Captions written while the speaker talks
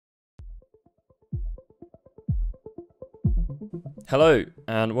Hello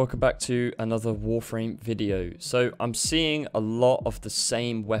and welcome back to another Warframe video. So I'm seeing a lot of the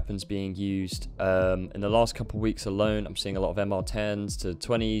same weapons being used in the last couple of weeks alone. I'm seeing a lot of MR10s to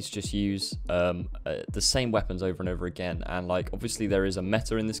 20s just use the same weapons over and over again, and like obviously there is a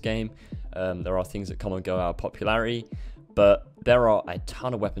meta in this game. There are things that come and go out of popularity, but there are a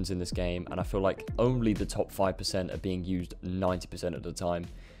ton of weapons in this game and I feel like only the top 5% are being used 90% of the time.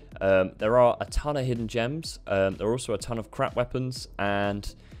 There are a ton of hidden gems. There are also a ton of crap weapons,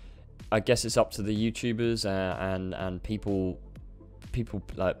 and I guess it's up to the YouTubers and people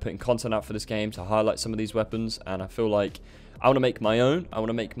like putting content out for this game to highlight some of these weapons. And I feel like I want to make my own. I want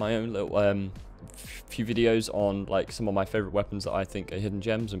to make my own little few videos on like some of my favorite weapons that I think are hidden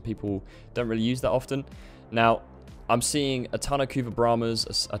gems and people don't really use that often. Now, I'm seeing a ton of Kuva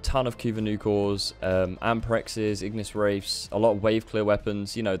Brahmas, a ton of Kuva Nukors, Amprexes, Ignis Wraiths, a lot of wave clear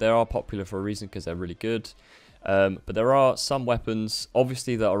weapons. You know, they are popular for a reason because they're really good. But there are some weapons,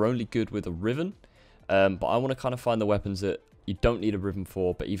 obviously, that are only good with a Riven. But I want to kind of find the weapons that you don't need a Riven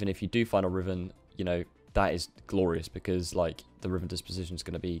for. But even if you do find a Riven, you know, that is glorious because, like, the Riven disposition is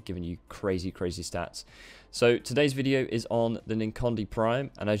going to be giving you crazy, crazy stats. So today's video is on the Ninkondi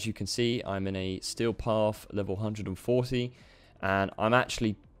Prime, and as you can see, I'm in a Steel Path level 140, and I'm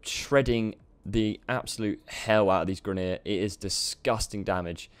actually shredding the absolute hell out of these Grineer. It is disgusting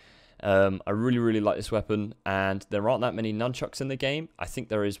damage. I really like this weapon, and there aren't that many nunchucks in the game. I think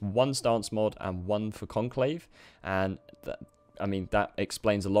there is one stance mod and one for Conclave, and that, I mean, that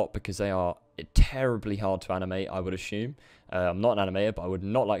explains a lot because they are terribly hard to animate, I would assume. I'm not an animator, but I would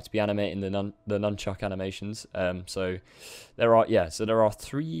not like to be animating the nunchuck animations. So there are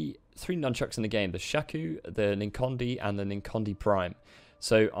three nunchucks in the game: the Shaku, the Ninkondi, and the Ninkondi Prime.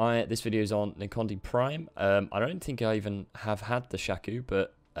 So this video is on Ninkondi Prime. I don't think I even have had the Shaku,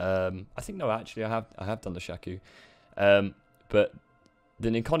 but I think no, actually I have done the Shaku. But the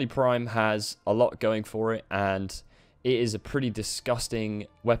Ninkondi Prime has a lot going for it, and it is a pretty disgusting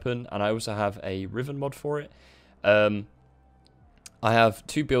weapon, and I also have a Riven mod for it. I have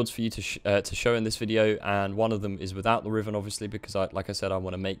two builds for you to show in this video, and one of them is without the Riven, obviously, because like I said, I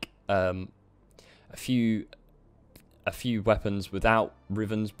want to make a few weapons without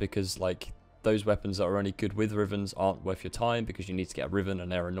Rivens, because like those weapons that are only good with Rivens aren't worth your time because you need to get a Riven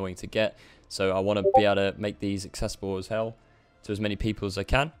and they're annoying to get. So I want to be able to make these accessible as hell to as many people as I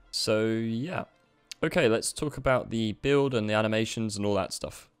can. So yeah. Okay, let's talk about the build and the animations and all that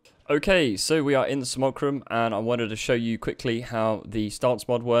stuff. Okay, so we are in the Simulacrum, and I wanted to show you quickly how the stance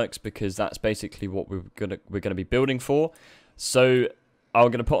mod works because that's basically what we're gonna be building for. So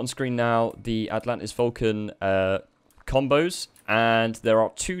I'm gonna put on screen now the Atlantis Vulcan combos, and there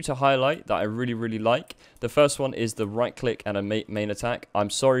are two to highlight that I really like. The first one is the right click and a main attack.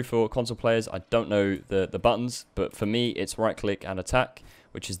 I'm sorry for console players, I don't know the buttons, but for me it's right click and attack,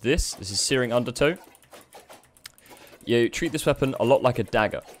 which is this. This is Searing Undertow. You treat this weapon a lot like a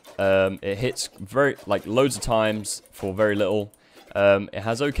dagger. It hits loads of times for very little. It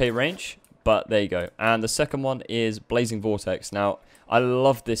has okay range, but there you go. And the second one is Blazing Vortex. Now, I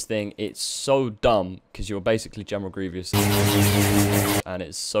love this thing. It's so dumb because you're basically General Grievous, and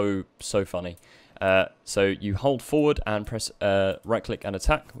it's so funny. So you hold forward and press right click and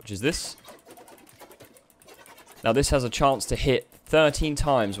attack, which is this. Now this has a chance to hit 13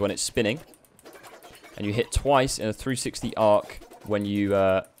 times when it's spinning, and you hit twice in a 360 arc when you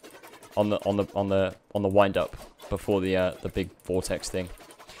on the wind up before the big vortex thing.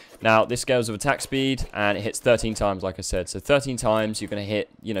 Now this scales with attack speed, and it hits 13 times, like I said. So 13 times you're going to hit,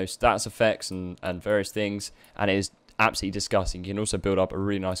 you know, status effects and various things, and it is absolutely disgusting. You can also build up a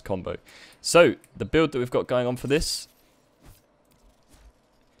really nice combo. So the build that we've got going on for this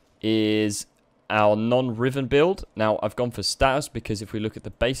is our non-Riven build. Now, I've gone for status because if we look at the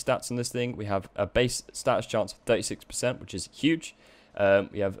base stats on this thing, we have a base status chance of 36%, which is huge.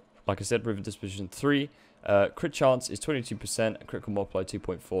 We have, like I said, Riven disposition 3. Crit chance is 22%, and critical multiplier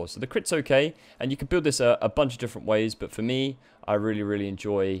 2.4. So the crit's okay, and you can build this a bunch of different ways, but for me, I really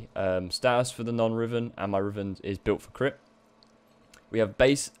enjoy status for the non-Riven, and my Riven is built for crit. We have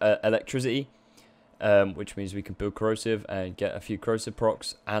base electricity, which means we can build corrosive and get a few corrosive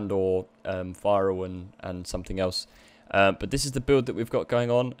procs and or viral and something else. But this is the build that we've got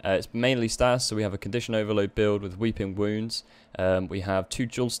going on. It's mainly stats, so we have a condition overload build with weeping wounds. We have 2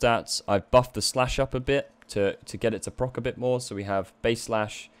 dual stats. I've buffed the slash up a bit to get it to proc a bit more. So we have base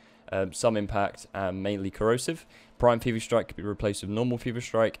slash, some impact, and mainly corrosive. Prime Fever Strike could be replaced with normal Fever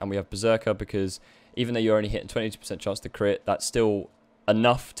Strike, and we have Berserker because even though you're only hitting 22% chance to crit, that's still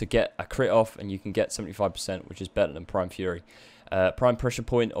enough to get a crit off, and you can get 75%, which is better than Prime Fury. Prime pressure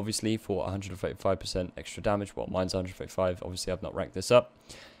point, obviously, for 135% extra damage. Well, mine's 135. Obviously, I've not ranked this up.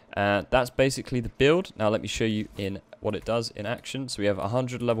 That's basically the build. Now, let me show you in what it does in action. So we have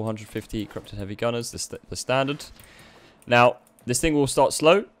 100, level 150 Corrupted Heavy Gunners, the standard. Now, this thing will start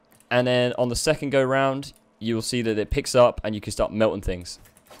slow, and then on the second go round, you will see that it picks up, and you can start melting things.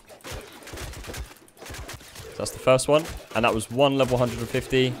 So that's the first one, and that was one level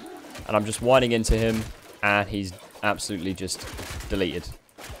 150, and I'm just whining into him, and he's absolutely just deleted.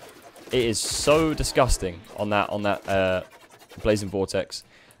 It is so disgusting on that Blazing Vortex.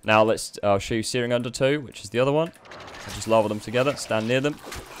 Now I'll show you Searing Undertow, which is the other one. I'll just lava them together, stand near them.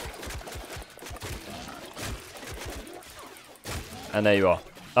 And there you are.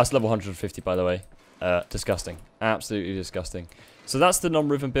 That's level 150, by the way. Disgusting. Absolutely disgusting. So that's the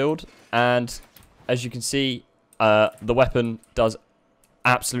non-Riven build, and as you can see, the weapon does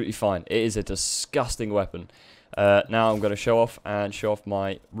absolutely fine. It is a disgusting weapon. Now I'm going to show off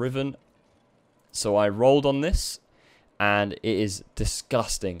my Riven. So I rolled on this, and it is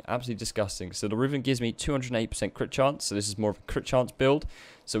disgusting, absolutely disgusting. So the Riven gives me 208% crit chance, so this is more of a crit chance build.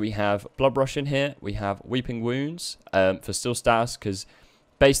 So we have Blood Rush in here, we have Weeping Wounds for still status, because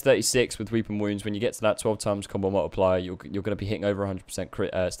base 36 with Weeping Wounds, when you get to that 12 times combo multiplier, you're going to be hitting over 100%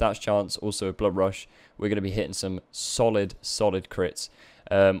 crit status chance. Also with Blood Rush, we're going to be hitting some solid crits.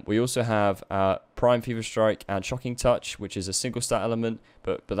 We also have Prime Fever Strike and Shocking Touch, which is a single stat element,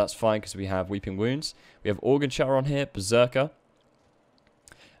 but that's fine because we have Weeping Wounds. We have Organ Shatter on here, Berserker.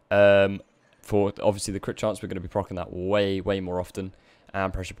 For obviously the crit chance, we're going to be proccing that way more often,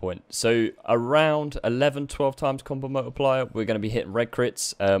 and Pressure Point. So around 11, 12 times combo multiplier, we're going to be hitting red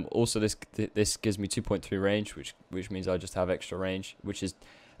crits. Also, this gives me 2.3 range, which means I just have extra range,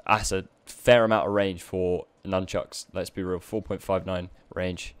 that's a fair amount of range for nunchucks. Let's be real, 4.59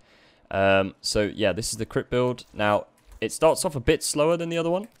 range. So yeah, this is the crit build. Now it starts off a bit slower than the other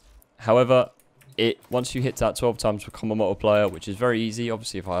one. However, once you hit that 12 times per combo multiplier, which is very easy.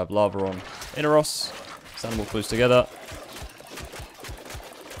 Obviously, if I have lava on Inaros, stand them all close together.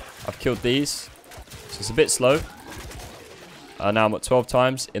 I've killed these, so it's a bit slow. Now I'm at 12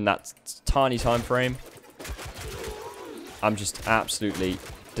 times in that tiny time frame. I'm just absolutely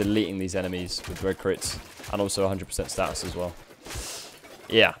deleting these enemies with red crits, and also 100% status as well.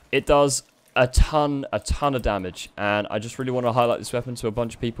 Yeah, it does a ton of damage, and I just really want to highlight this weapon to a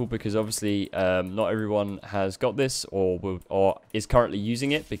bunch of people, because obviously not everyone has got this or is currently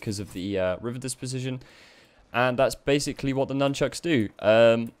using it because of the River Disposition, and that's basically what the nunchucks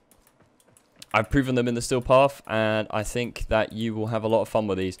do. I've proven them in the Steel Path, and I think that you will have a lot of fun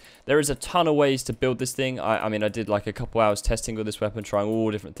with these. There is a ton of ways to build this thing. I mean, I did like a couple hours testing with this weapon, trying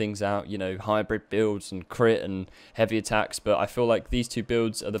all different things out, you know, hybrid builds and crit and heavy attacks, but I feel like these two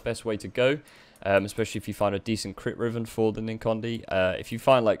builds are the best way to go, especially if you find a decent crit Riven for the Ninkondi. If you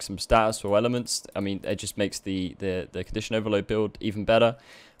find like some status or elements, I mean, it just makes the Condition Overload build even better.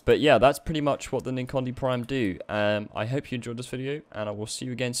 But yeah, that's pretty much what the Ninkondi Prime do. I hope you enjoyed this video, and I will see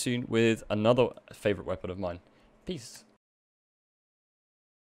you again soon with another favourite weapon of mine. Peace.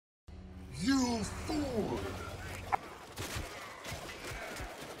 You fool!